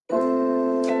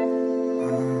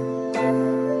It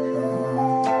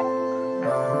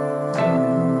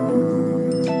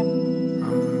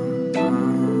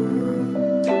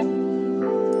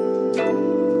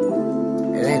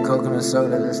ain't coconut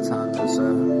soda this time, it's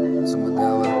some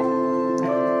Modelo.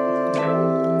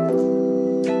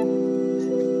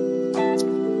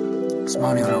 It's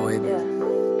money on the way, baby.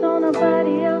 Don't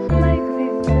nobody else make me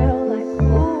feel like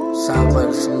ooh. SoundCloud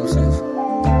exclusive.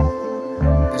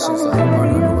 This shit's like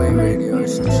money on the way radio or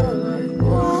some shit.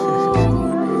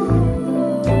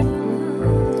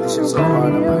 This shit's so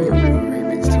hard, I might even do a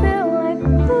remix to it.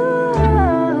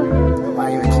 I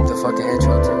might even keep the fucking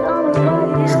intro to it.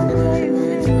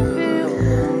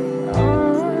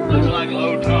 Looks like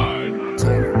low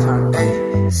tide.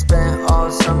 Hey, spent all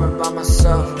summer by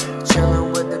myself,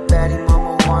 chilling with the baddie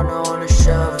mama wanna on the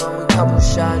shelf. And we couple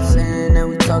shots in and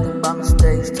we talking about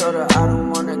mistakes. Told her I don't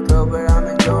want a girl, but I'm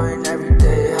enjoying every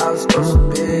day. How it's supposed to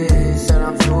be. Said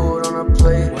I'm food on a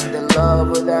plate. The love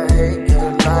without hate,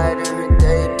 the light every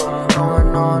day. But I'm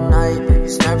going all night, baby,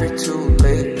 it's never too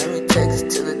late. Let me take us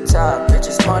to the top, bitch,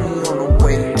 it's money on the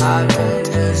way. I've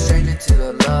been a stranger to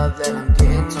the love that I'm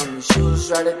getting. Told me she was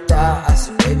right to die. I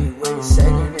said, baby, wait a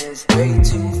second, it's way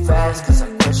too fast. Cause I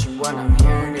question what I'm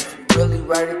hearing. If you really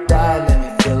right to die, let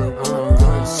me feel it when I'm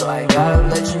doing. So I gotta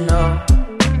let you know.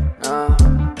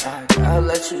 I gotta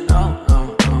let you know.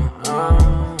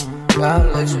 Gotta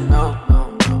let you know.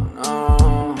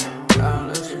 Gotta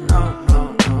let you know. Gotta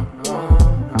let you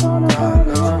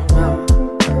know.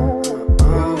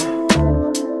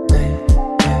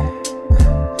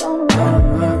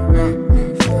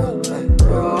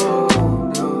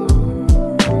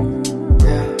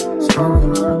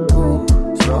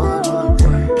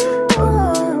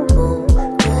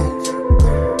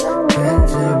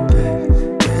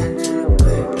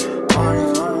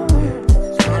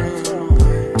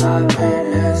 I've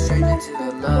been a stranger to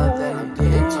the love that I'm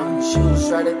getting. Told me she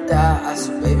was right to die. I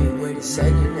said, baby, wait a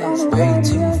second, it's way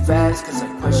too fast. Cause I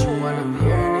question what I'm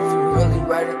hearing. If you really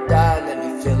right to die, let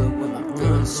me feel it when I'm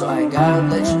feeling. So I gotta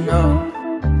let you know.